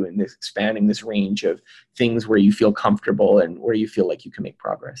can do, and expanding this range of things where you feel comfortable and where you feel like you can make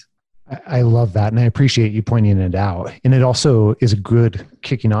progress. I love that. And I appreciate you pointing it out. And it also is a good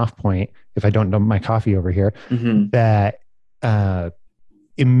kicking off point, if I don't dump my coffee over here, that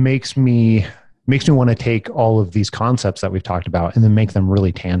it makes me want to take all of these concepts that we've talked about and then make them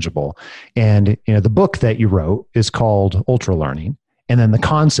really tangible. And the book that you wrote is called Ultra Learning. And then the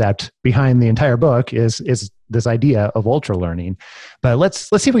concept behind the entire book is this idea of ultra learning. But let's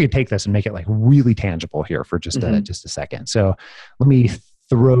see if we can take this and make it like really tangible here for just a second. So let me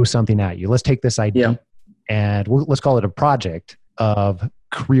throw something at you. Let's take this idea and let's call it a project of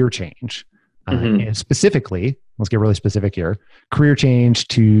career change. And specifically, let's get really specific here, career change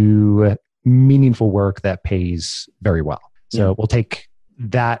to meaningful work that pays very well. So we'll take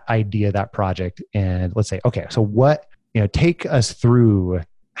that idea, that project, and let's say, okay, so what, take us through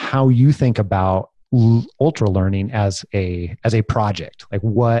how you think about ultra learning as a project. Like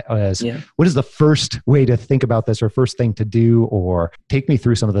what is the first way to think about this, or first thing to do, or take me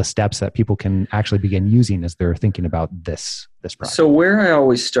through some of the steps that people can actually begin using as they're thinking about this project. So where I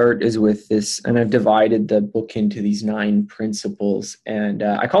always start is with this, and I've divided the book into these 9 principles, and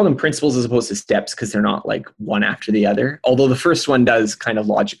I call them principles as opposed to steps because they're not like one after the other. Although the first one does kind of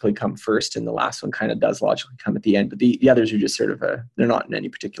logically come first and the last one kind of does logically come at the end, but the others are just sort of they're not in any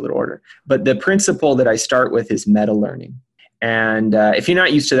particular order. But the principle that I start with is meta learning. And if you're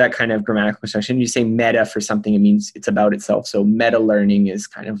not used to that kind of grammatical construction, you say meta for something, it means it's about itself. So meta learning is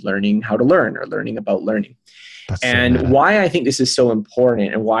kind of learning how to learn, or learning about learning. And why I think this is so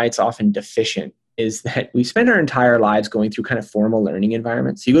important and why it's often deficient is that we spend our entire lives going through kind of formal learning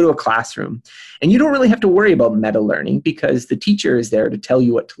environments. So you go to a classroom and you don't really have to worry about meta learning because the teacher is there to tell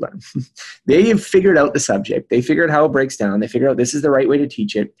you what to learn. They have figured out the subject. They figured out how it breaks down. They figured out this is the right way to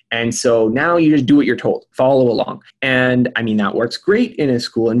teach it. And so now you just do what you're told, follow along. And I mean, that works great in a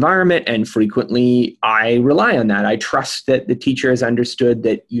school environment. And frequently I rely on that. I trust that the teacher has understood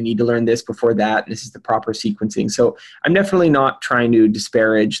that you need to learn this before that. And this is the proper sequencing. So I'm definitely not trying to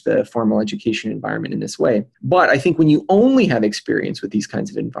disparage the formal education environment in this way. But I think when you only have experience with these kinds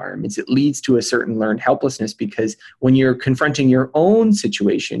of environments, it leads to a certain learned helplessness, because when you're confronting your own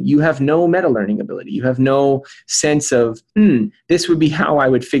situation, you have no meta learning ability. You have no sense of, this would be how I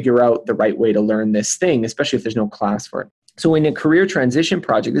would figure out the right way to learn this thing, especially if there's no class for it. So in a career transition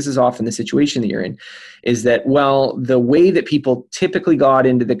project, this is often the situation that you're in, is that, well, the way that people typically got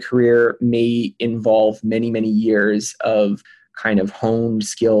into the career may involve many, many years of kind of honed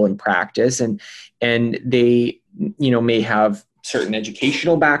skill and practice. And they, may have certain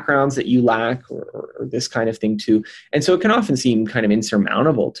educational backgrounds that you lack or this kind of thing too. And so it can often seem kind of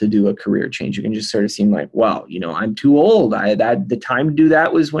insurmountable to do a career change. It can just sort of seem like, well, I'm too old. The time to do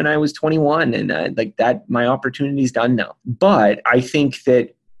that was when I was 21 and like that, my opportunity's done now. But I think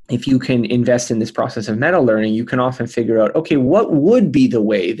that if you can invest in this process of meta learning, you can often figure out, okay, what would be the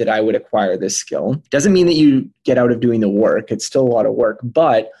way that I would acquire this skill? Doesn't mean that you get out of doing the work. It's still a lot of work,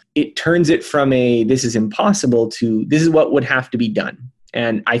 but it turns it from this is impossible to this is what would have to be done.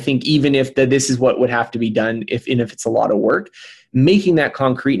 And I think even if this is what would have to be done, if it's a lot of work, making that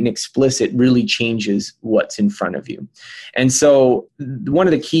concrete and explicit really changes what's in front of you. And so one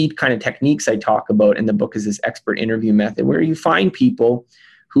of the key kind of techniques I talk about in the book is this expert interview method, where you find people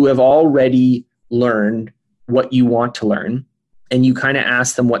who have already learned what you want to learn, and you kind of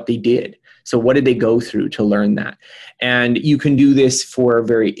ask them what they did. So what did they go through to learn that? And you can do this for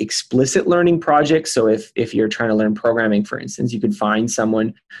very explicit learning projects. So if you're trying to learn programming, for instance, you could find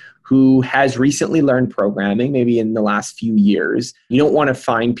someone who has recently learned programming, maybe in the last few years. You don't want to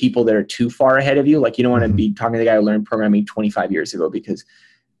find people that are too far ahead of you. Like you don't want to be talking to the guy who learned programming 25 years ago, because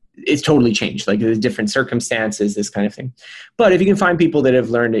it's totally changed. Like there's different circumstances, this kind of thing. But if you can find people that have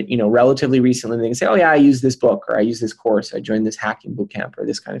learned it, relatively recently, they can say, oh yeah, I use this book, or I use this course, I joined this hacking bootcamp, or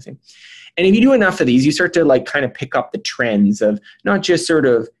this kind of thing. And if you do enough of these, you start to like kind of pick up the trends of not just sort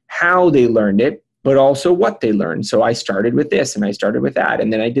of how they learned it, but also what they learned. So I started with this and I started with that,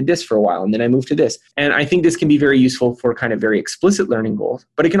 and then I did this for a while, and then I moved to this. And I think this can be very useful for kind of very explicit learning goals,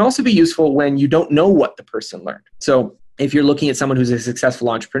 but it can also be useful when you don't know what the person learned. So if you're looking at someone who's a successful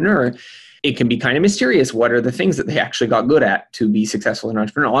entrepreneur, it can be kind of mysterious. What are the things that they actually got good at to be successful as an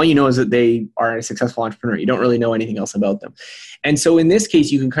entrepreneur? All you know is that they are a successful entrepreneur. You don't really know anything else about them. And so in this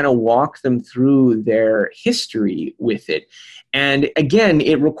case, you can kind of walk them through their history with it. And again,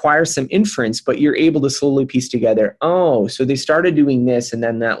 it requires some inference, but you're able to slowly piece together, oh, so they started doing this, and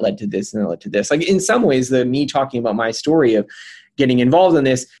then that led to this, and that led to this. Like in some ways, me talking about my story of getting involved in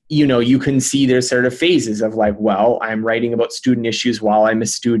this, you can see there's sort of phases of like, well, I'm writing about student issues while I'm a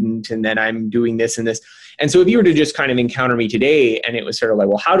student, and then I'm doing this and this. And so if you were to just kind of encounter me today and it was sort of like,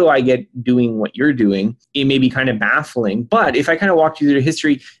 well, how do I get doing what you're doing? It may be kind of baffling. But if I kind of walked you through the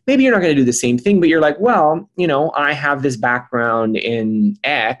history, maybe you're not going to do the same thing, but you're like, well, I have this background in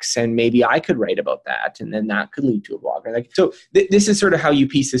X, and maybe I could write about that, and then that could lead to a blog. So this is sort of how you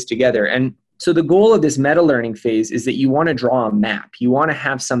piece this together. And so the goal of this meta learning phase is that you want to draw a map. You want to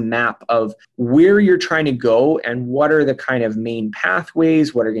have some map of where you're trying to go and what are the kind of main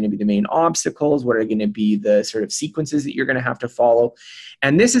pathways, what are going to be the main obstacles, what are going to be the sort of sequences that you're going to have to follow.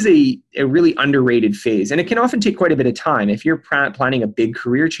 And this is a really underrated phase. And it can often take quite a bit of time. If you're planning a big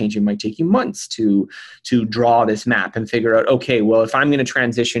career change, it might take you months to draw this map and figure out, okay, well, if I'm going to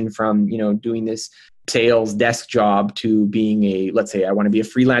transition from, doing this sales desk job to being let's say I want to be a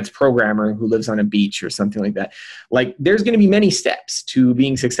freelance programmer who lives on a beach or something like that. Like there's going to be many steps to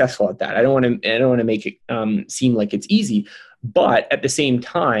being successful at that. I don't want to make it seem like it's easy. But at the same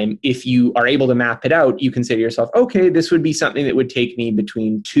time, if you are able to map it out, you can say to yourself, okay, this would be something that would take me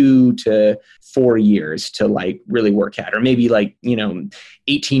between 2 to 4 years to like really work at, or maybe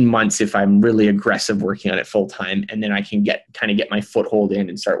 18 months if I'm really aggressive working on it full time. And then I can get my foothold in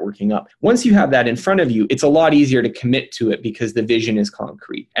and start working up. Once you have that in front of you, it's a lot easier to commit to it because the vision is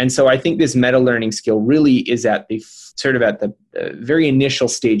concrete. And so I think this meta learning skill really is at the very initial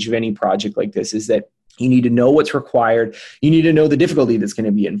stage of any project like this, is that you need to know what's required. You need to know the difficulty that's going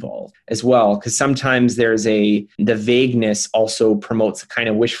to be involved as well, because sometimes the vagueness also promotes a kind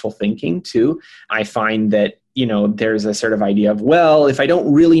of wishful thinking too. I find that, there's a sort of idea of, well, if I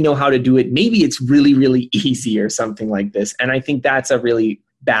don't really know how to do it, maybe it's really, really easy or something like this. And I think that's a really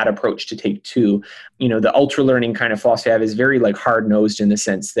bad approach to take too. The ultra learning kind of philosophy I have is very like hard-nosed in the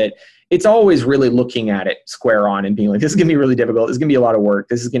sense that it's always really looking at it square on and being like, this is going to be really difficult. This is going to be a lot of work.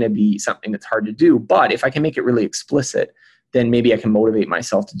 This is going to be something that's hard to do. But if I can make it really explicit, then maybe I can motivate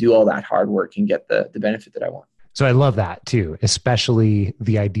myself to do all that hard work and get the benefit that I want. So I love that too, especially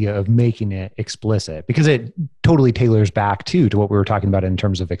the idea of making it explicit, because it totally tailors back to what we were talking about in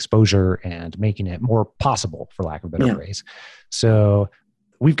terms of exposure and making it more possible, for lack of a better phrase. So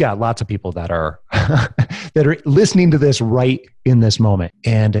we've got lots of people that are that are listening to this right in this moment,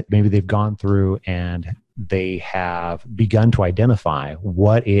 and maybe they've gone through and they have begun to identify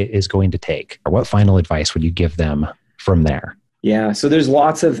what it is going to take. Or what final advice would you give them from there? Yeah. So there's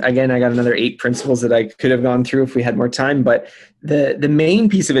lots of, again, I got another 8 principles that I could have gone through if we had more time, but The main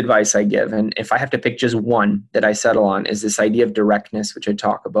piece of advice I give, and if I have to pick just one that I settle on, is this idea of directness, which I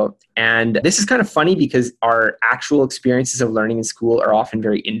talk about. And this is kind of funny because our actual experiences of learning in school are often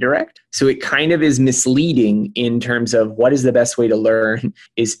very indirect. So it kind of is misleading in terms of what is the best way to learn.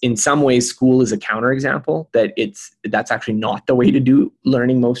 Is in some ways school is a counterexample, that that's actually not the way to do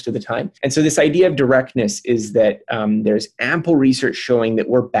learning most of the time. And so this idea of directness is that there's ample research showing that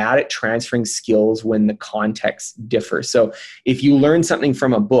we're bad at transferring skills when the context differs. So if you learn something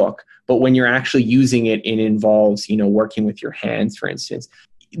from a book, but when you're actually using it, it involves, working with your hands, for instance,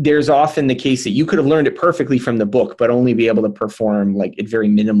 there's often the case that you could have learned it perfectly from the book, but only be able to perform like it very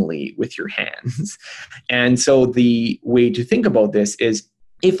minimally with your hands. And so the way to think about this is,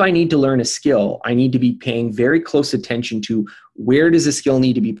 if I need to learn a skill, I need to be paying very close attention to where does the skill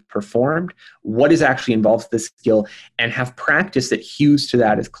need to be performed, what is actually involved with the skill, and have practice that hews to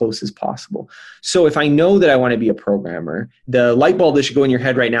that as close as possible. So if I know that I want to be a programmer, the light bulb that should go in your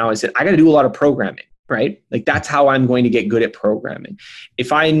head right now is that I got to do a lot of programming, right? Like that's how I'm going to get good at programming.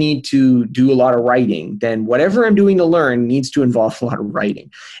 If I need to do a lot of writing, then whatever I'm doing to learn needs to involve a lot of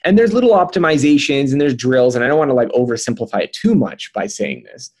writing. And there's little optimizations and there's drills, and I don't want to like oversimplify it too much by saying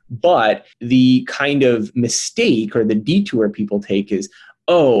this, but the kind of mistake or the detour people take is,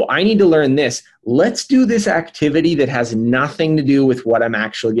 oh, I need to learn this. Let's do this activity that has nothing to do with what I'm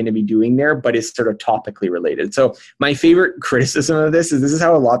actually going to be doing there, but is sort of topically related. So my favorite criticism of this is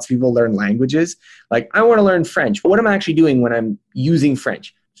how lots of people learn languages. Like, I want to learn French, but what am I actually doing when I'm using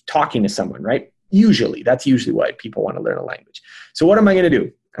French? Talking to someone, right? That's usually why people want to learn a language. So what am I going to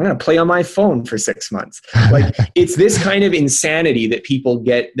do? I'm going to play on my phone for 6 months. Like, it's this kind of insanity that people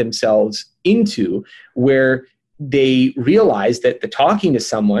get themselves into, where they realize that the talking to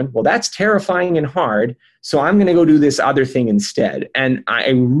someone, well, that's terrifying and hard, so I'm going to go do this other thing instead. And I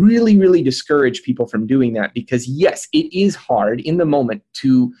really, really discourage people from doing that, because yes, it is hard in the moment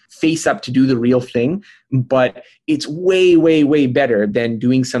to face up to do the real thing, but it's way, way, way better than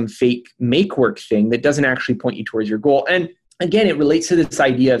doing some fake make work thing that doesn't actually point you towards your goal. And again, it relates to this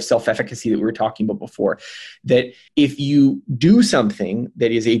idea of self-efficacy that we were talking about before, that if you do something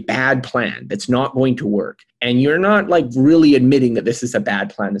that is a bad plan, that's not going to work, and you're not like really admitting that this is a bad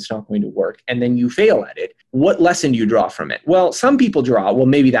plan that's not going to work, and then you fail at it, what lesson do you draw from it? Well, some people draw, well,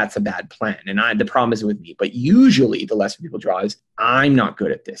 maybe that's a bad plan, and the problem isn't with me. But usually the lesson people draw is, I'm not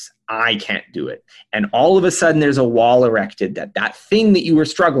good at this. I can't do it. And all of a sudden there's a wall erected that thing that you were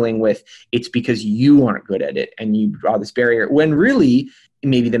struggling with, it's because you aren't good at it, and you draw this barrier, when really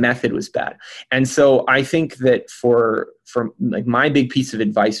maybe the method was bad. And so I think that for like my big piece of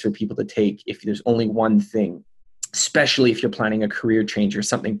advice for people to take, if there's only one thing, especially if you're planning a career change or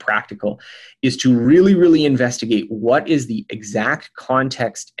something practical, is to really, really investigate what is the exact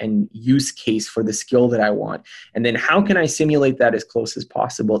context and use case for the skill that I want. And then how can I simulate that as close as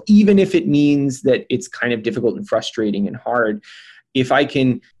possible, even if it means that it's kind of difficult and frustrating and hard. If I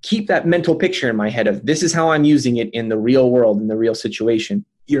can keep that mental picture in my head of this is how I'm using it in the real world, in the real situation,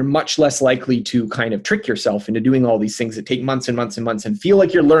 you're much less likely to kind of trick yourself into doing all these things that take months and months and months and feel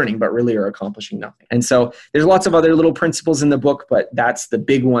like you're learning, but really are accomplishing nothing. And so there's lots of other little principles in the book, but that's the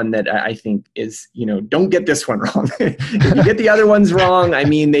big one that I think is, don't get this one wrong. If you get the other ones wrong, I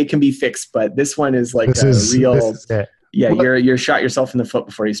mean, they can be fixed, but this one is like real. Yeah, well, you're shot yourself in the foot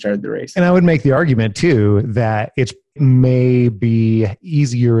before you started the race. And I would make the argument too that it's may be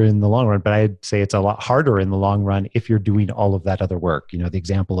easier in the long run, but I'd say it's a lot harder in the long run if you're doing all of that other work. The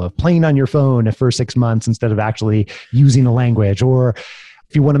example of playing on your phone for 6 months instead of actually using a language, or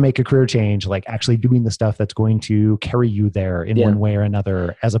if you want to make a career change, like actually doing the stuff that's going to carry you there in one way or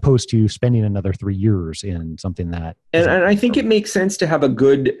another, as opposed to spending another 3 years in something that. And I think it makes sense to have a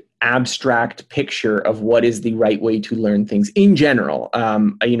good abstract picture of what is the right way to learn things in general.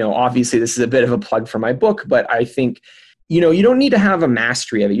 Obviously this is a bit of a plug for my book, but I think, you don't need to have a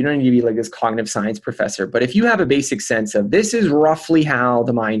mastery of it. You don't need to be like this cognitive science professor, but if you have a basic sense of this is roughly how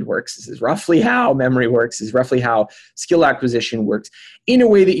the mind works, this is roughly how memory works, this is roughly how skill acquisition works, in a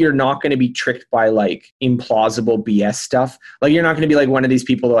way that you're not going to be tricked by like implausible BS stuff. Like you're not going to be like one of these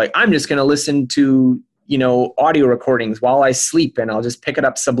people that are like, I'm just going to listen to audio recordings while I sleep and I'll just pick it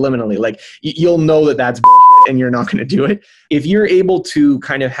up subliminally. Like you'll know that that's bullshit and you're not going to do it. If you're able to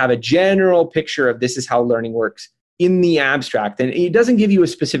kind of have a general picture of this is how learning works in the abstract, and it doesn't give you a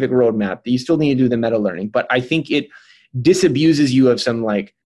specific roadmap, you still need to do the meta learning, but I think it disabuses you of some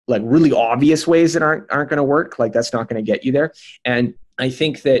like really obvious ways that aren't going to work. Like that's not going to get you there. And I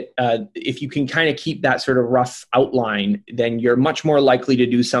think that if you can kind of keep that sort of rough outline, then you're much more likely to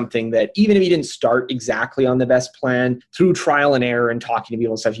do something that even if you didn't start exactly on the best plan, through trial and error and talking to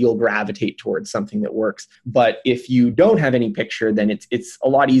people and stuff, you'll gravitate towards something that works. But if you don't have any picture, then it's a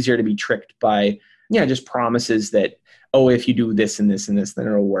lot easier to be tricked by just promises that, oh, if you do this and this and this, then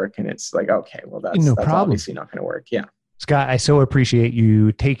it'll work. And it's like, okay, well, that's obviously not going to work. Yeah. Scott, I so appreciate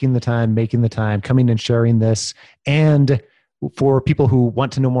you taking the time, making the time, coming and sharing this. And for people who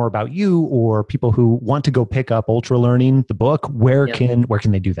want to know more about you, or people who want to go pick up Ultra Learning, the book, where can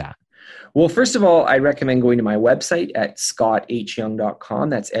they do that? Well, first of all, I recommend going to my website at scotthyoung.com.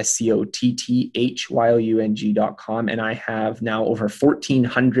 That's SCOTTHYOUNG.com. And I have now over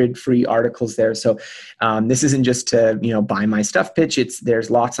 1,400 free articles there. So this isn't just to, buy my stuff pitch.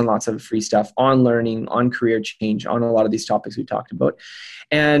 There's lots and lots of free stuff on learning, on career change, on a lot of these topics we talked about.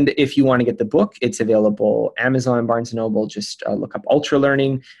 And if you want to get the book, it's available Amazon, Barnes & Noble. Just look up Ultra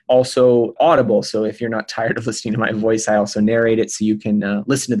Learning. Also Audible. So if you're not tired of listening to my voice, I also narrate it so you can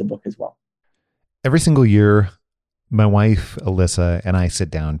listen to the book as well. Every single year, my wife, Alyssa, and I sit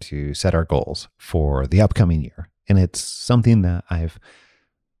down to set our goals for the upcoming year. And it's something that I've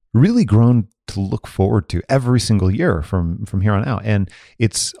really grown to look forward to every single year from here on out. And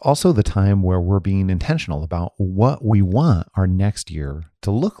it's also the time where we're being intentional about what we want our next year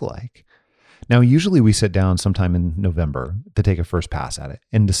to look like. Now, usually we sit down sometime in November to take a first pass at it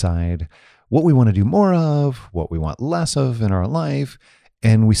and decide what we want to do more of, what we want less of in our life,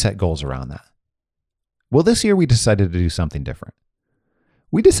 and we set goals around that. Well, this year we decided to do something different.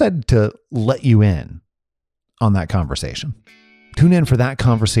 We decided to let you in on that conversation. Tune in for that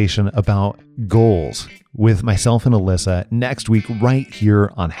conversation about goals with myself and Alyssa next week right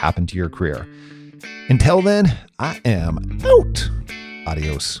here on Happen to Your Career. Until then, I am out.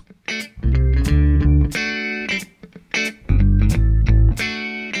 Adios.